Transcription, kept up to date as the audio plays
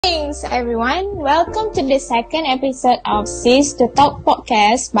Greetings everyone. Welcome to the second episode of Sis to Talk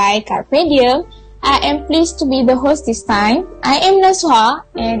podcast by Carpe Diem. I am pleased to be the host this time. I am Naswa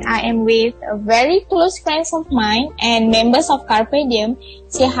and I am with a very close friends of mine and members of Carpe Diem.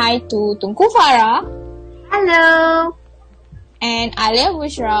 Say hi to Tunku Farah. Hello. And Alia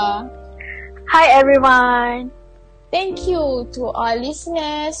Bushra. Hi everyone. Thank you to all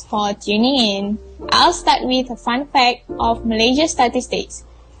listeners for tuning in. I'll start with a fun fact of Malaysia statistics.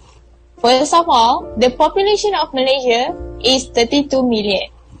 First of all, the population of Malaysia is 32 million.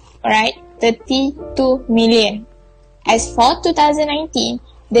 Alright, 32 million. As for 2019,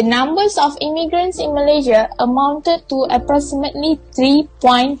 the numbers of immigrants in Malaysia amounted to approximately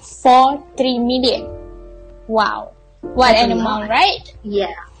 3.43 million. Wow. What an amount, right?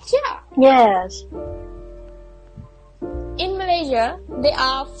 Yeah. Yes. In Malaysia, there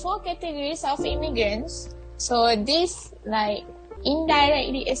are 4 categories of immigrants. So this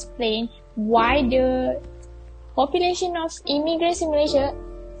indirectly explain why the population of immigrants in Malaysia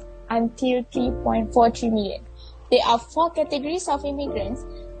until 3.43 million. There are 4 categories of immigrants.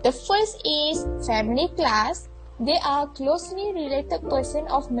 The first is family class. They are closely related person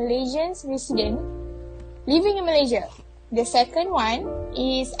of Malaysians resident living in Malaysia. The second one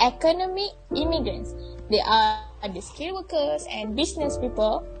is economic immigrants. They are the skilled workers and business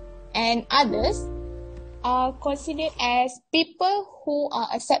people, and others are considered as people who are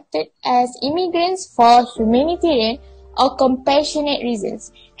accepted as immigrants for humanitarian or compassionate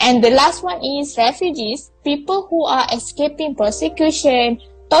reasons. And the last one is refugees, people who are escaping persecution,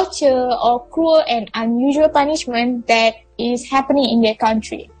 torture, or cruel and unusual punishment that is happening in their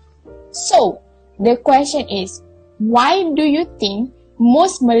country. So, the question is, why do you think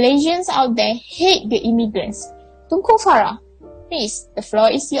most Malaysians out there hate the immigrants? Tunku Farah, please, the floor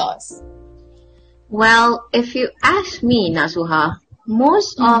is yours. Well, if you ask me, Nasuha,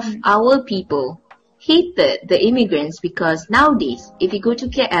 most of our people hated the immigrants because nowadays, if you go to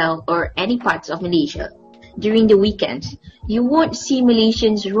KL or any parts of Malaysia, during the weekends, you won't see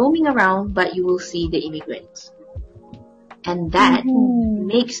Malaysians roaming around, but you will see the immigrants. And that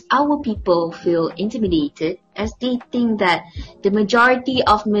makes our people feel intimidated as they think that the majority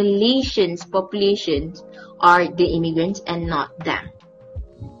of Malaysians' populations are the immigrants and not them.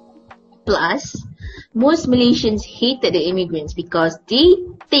 Plus, most Malaysians hated the immigrants because they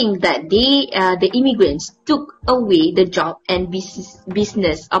think that the immigrants took away the job and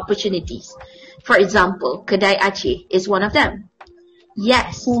business opportunities. For example, Kedai Aceh is one of them.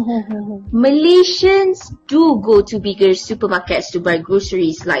 Yes, Malaysians do go to bigger supermarkets to buy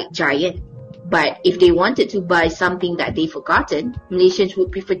groceries like Giant. But if they wanted to buy something that they've forgotten, Malaysians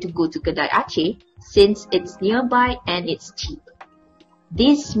would prefer to go to Kedai Aceh since it's nearby and it's cheap.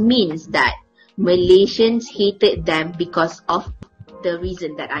 This means that Malaysians hated them because of the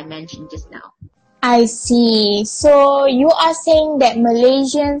reason that I mentioned just now. I see. So you are saying that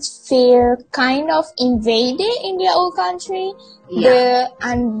Malaysians feel kind of invaded in their own country? Yeah. The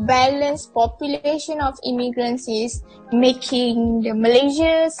unbalanced population of immigrants is making the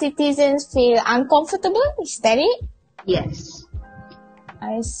Malaysian citizens feel uncomfortable? Is that it? Yes.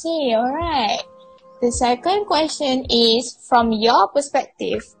 I see. Alright. The second question is, from your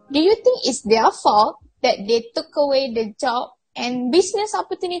perspective, do you think it's their fault that they took away the job and business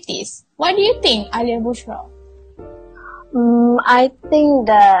opportunities? What do you think, Alia Bushra? I think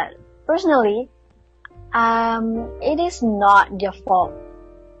that personally, it is not their fault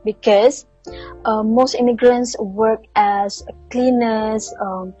because most immigrants work as cleaners,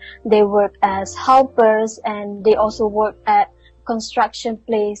 they work as helpers, and they also work at construction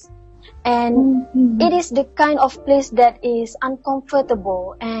place. And it is the kind of place that is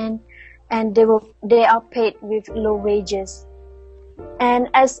uncomfortable, and they are paid with low wages. And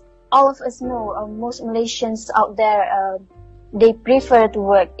as all of us know, most Malaysians out there, they prefer to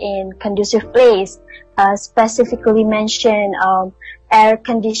work in conducive place, specifically mention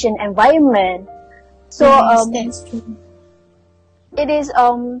air-conditioned environment. So That's true. it is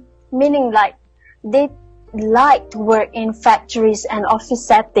meaning like they like to work in factories and office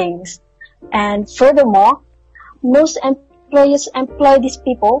settings. And furthermore, most employers employ these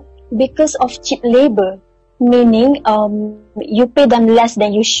people because of cheap labor, meaning you pay them less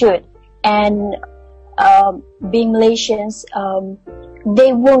than you should. And being Malaysians,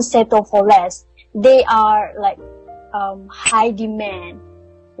 they won't settle for less. They are like high demand.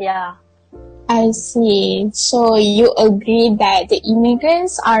 Yeah. I see. So you agree that the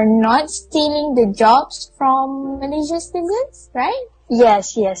immigrants are not stealing the jobs from Malaysian citizens, right?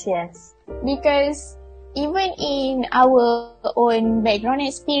 Yes. Because even in our own background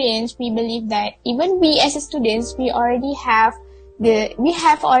experience, we believe that even we as students, we already have we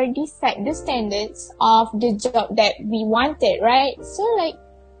have already set the standards of the job that we wanted, right? So like,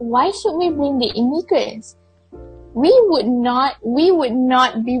 why should we blame the immigrants? We would not be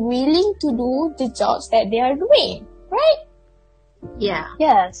willing to do the jobs that they are doing, right? Yeah,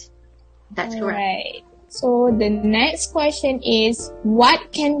 Yes. that's correct. Right. So the next question is,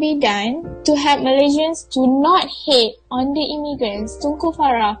 what can be done to help Malaysians to not hate on the immigrants? Tunku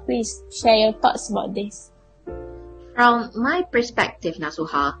Farah, please share your thoughts about this. From my perspective,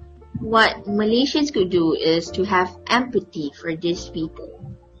 Nasuha, what Malaysians could do is to have empathy for these people.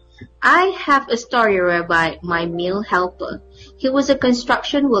 I have a story whereby my male helper, he was a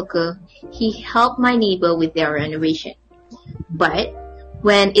construction worker, he helped my neighbor with their renovation. But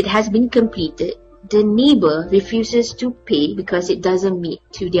when it has been completed, the neighbor refuses to pay because it doesn't meet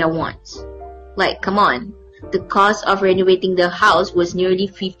to their wants. Like, come on, the cost of renovating the house was nearly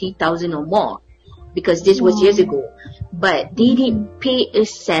 50,000 or more, because this was years ago, but they didn't pay a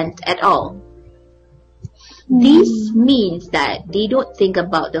cent at all. This means that they don't think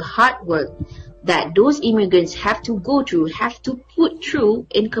about the hard work that those immigrants have to go through, have to put through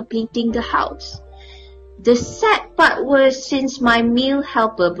in completing the house. The sad part was, since my male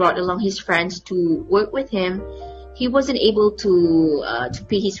helper brought along his friends to work with him, he wasn't able to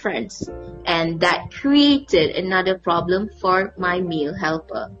pay his friends, and that created another problem for my male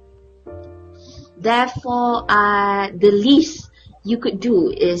helper. Therefore, the least you could do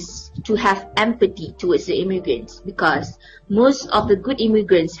is to have empathy towards the immigrants, because most of the good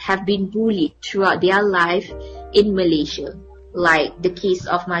immigrants have been bullied throughout their life in Malaysia. Like the case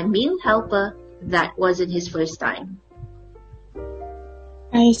of my male helper, that wasn't his first time.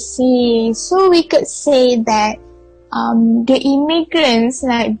 I see. So we could say that the immigrants,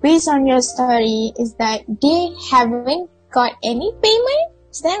 like based on your story, is that they haven't got any payment?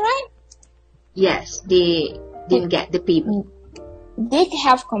 Is that right? Yes, they didn't get the payment. They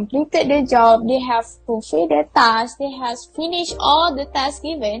have completed the job, they have fulfilled their task, they have finished all the tasks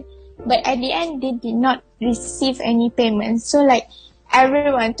given, but at the end they did not receive any payment. So like,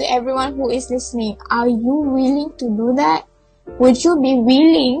 to everyone who is listening, are you willing to do that? Would you be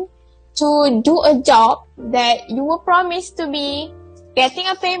willing to do a job that you were promised to be getting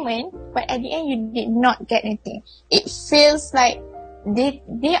a payment, but at the end you did not get anything? It feels like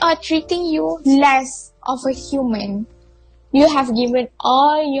they are treating you less of a human. You have given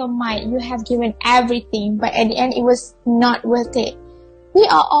all your might, you have given everything, but at the end it was not worth it. We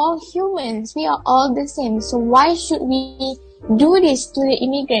are all humans, we are all the same, so why should we do this to the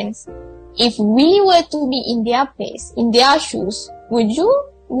immigrants? If we were to be in their place, in their shoes, would you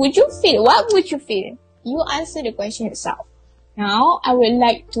feel? What would you feel? You answer the question yourself. Now, I would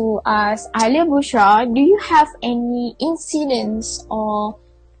like to ask Alia Bushra, do you have any incidents or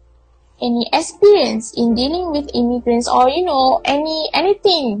any experience in dealing with immigrants, or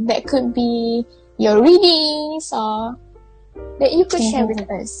anything that could be your readings or that you could share with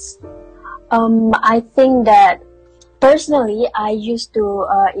us? I think that personally, I used to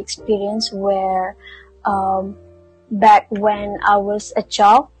experience where back when I was a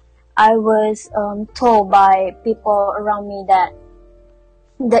child, I was told by people around me that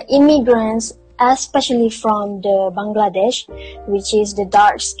the immigrants, especially from the Bangladesh, which is the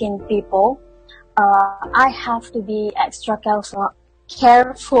dark-skinned people, I have to be extra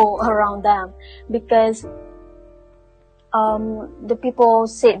careful around them, because the people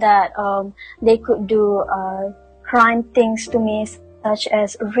said that they could do crime things to me, such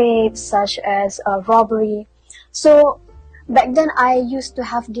as rape, such as robbery. So back then I used to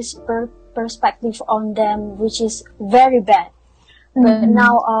have this perspective on them, which is very bad. But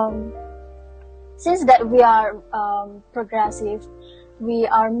now, since that we are progressive, we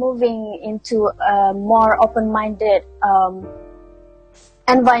are moving into a more open-minded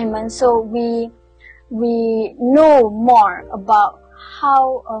environment. So we know more about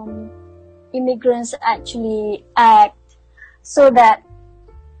how immigrants actually act, so that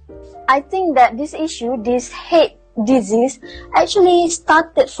I think that this issue, this hate disease, actually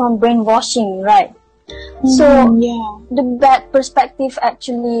started from brainwashing, right? So the bad perspective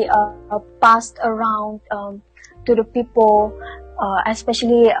actually passed around to the people,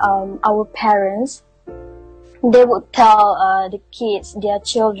 especially our parents. They would tell the kids, their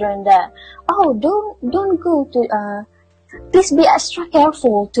children, that don't go to please be extra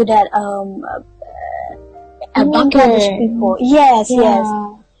careful to that Bangladesh people. Yes.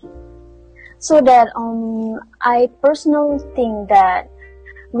 So that I personally think that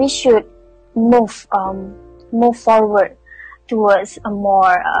we should move forward towards a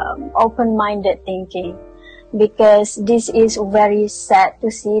more open-minded thinking, because this is very sad to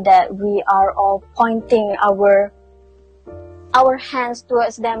see that we are all pointing our our hands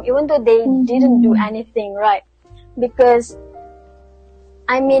towards them, even though they didn't do anything, right? Because,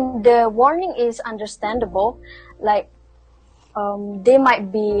 I mean, the warning is understandable. Like, they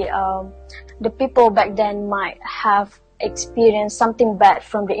might be, the people back then might have experienced something bad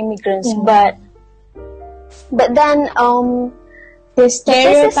from the immigrants, but then, the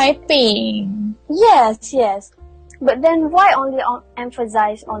stereotyping. Yes. But then why only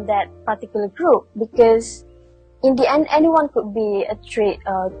emphasize on that particular group? Because in the end, anyone could be a threat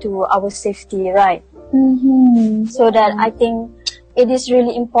to our safety, right? So that I think it is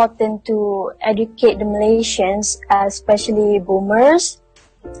really important to educate the Malaysians, especially boomers,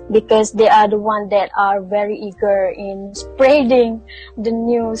 because they are the ones that are very eager in spreading the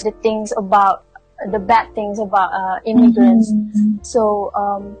news, the things about the bad things about immigrants. So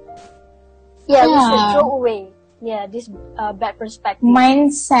we should throw away this bad perspective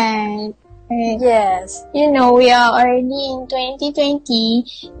Mindset. Right? Yes. You know, we are already in 2020.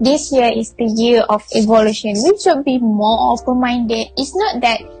 This year is the year of evolution. We should be more open-minded. It's not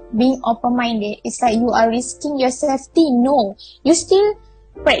that being open-minded, it's like you are risking your safety. No. You still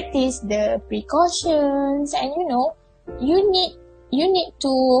practice the precautions, and you know, you need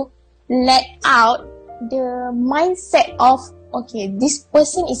to let out the mindset of, okay, this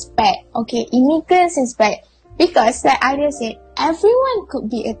person is bad. Okay, immigrants is bad. Because like Alia said, everyone could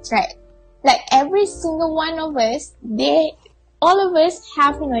be a threat. Like every single one of us, all of us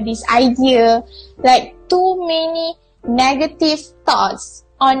have, you know, this idea, like too many negative thoughts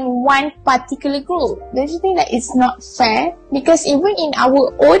on one particular group. Don't you think that it's not fair? Because even in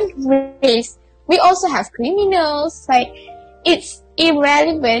our own race, we also have criminals. Like, it's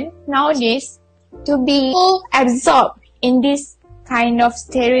irrelevant nowadays to be so absorbed in this kind of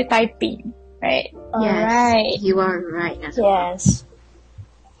stereotyping, right? Yes, Alright. you are right as well. Yes.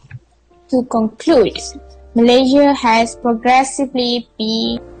 To conclude, Malaysia has progressively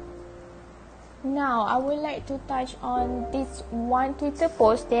been... Now, I would like to touch on this one Twitter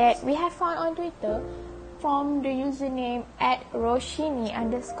post that we have found on Twitter from the username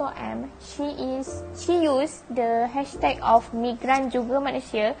 @roshini_m. She used the hashtag of Migrant Juga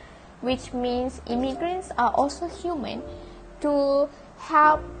Malaysia, which means immigrants are also human, to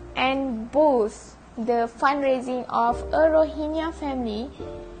help and boost the fundraising of a Rohingya family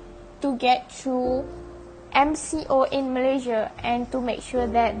to get through MCO in Malaysia and to make sure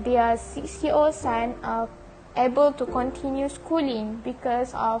that their 6-year-old son are able to continue schooling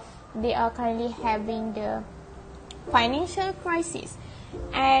because of they are currently having the financial crisis.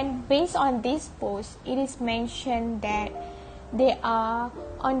 And based on this post, it is mentioned that they are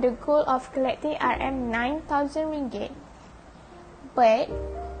on the goal of collecting RM 9,000 ringgit, but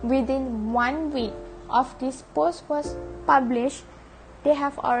within 1 week of this post was published, they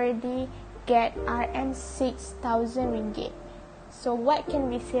have already get RM 6,000 ringgit. So what can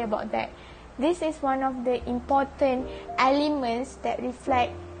we say about that? This is one of the important elements that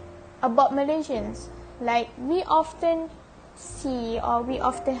reflect about Malaysians. Like, we often see or we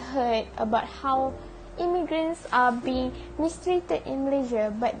often heard about how immigrants are being mistreated in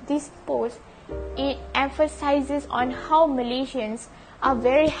Malaysia, but this post, it emphasizes on how Malaysians are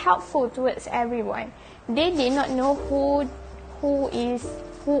very helpful towards everyone. They did not know who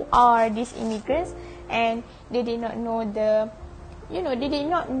are these immigrants, and they did not know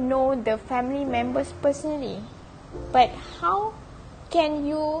the family members personally. But how can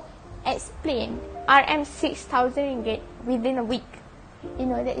you explain RM 6,000 ringgit within a week? You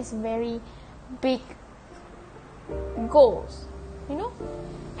know, that is very big goals, you know.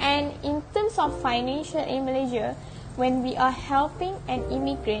 And in terms of financial in Malaysia, when we are helping an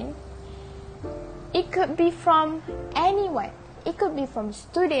immigrant, it could be from anyone. It could be from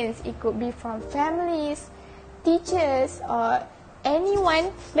students, it could be from families, teachers, or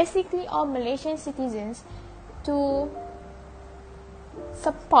anyone, basically all Malaysian citizens, to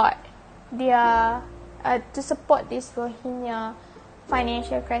support this Rohingya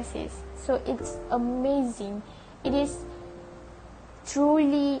financial crisis. So it's amazing. It is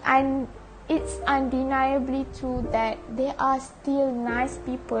truly, and it's undeniably true that there are still nice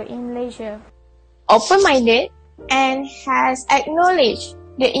people in Malaysia, open-minded, and has acknowledged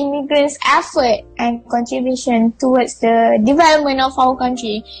the immigrants' effort and contribution towards the development of our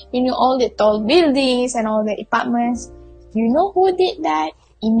country. You know, all the tall buildings and all the apartments. You know who did that?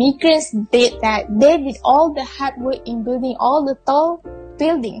 Immigrants did that. They did all the hard work in building all the tall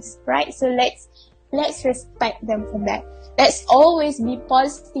buildings, right? So let's respect them for that. Let's always be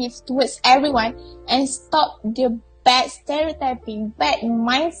positive towards everyone and stop the bad stereotyping, bad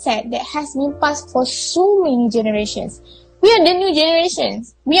mindset that has been passed for so many generations. We are the new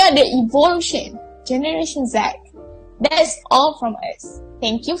generations. We are the evolution. Generation Z. That's all from us.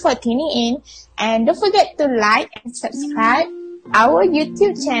 Thank you for tuning in, and don't forget to like and subscribe our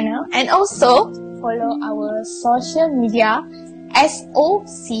YouTube channel, and also follow our social media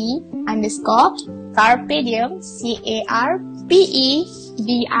SOC_Carpediem CARPEDIEM.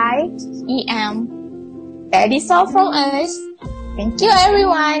 That is all from us. Thank you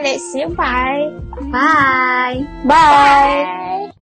everyone. Let's say bye. Bye. Bye.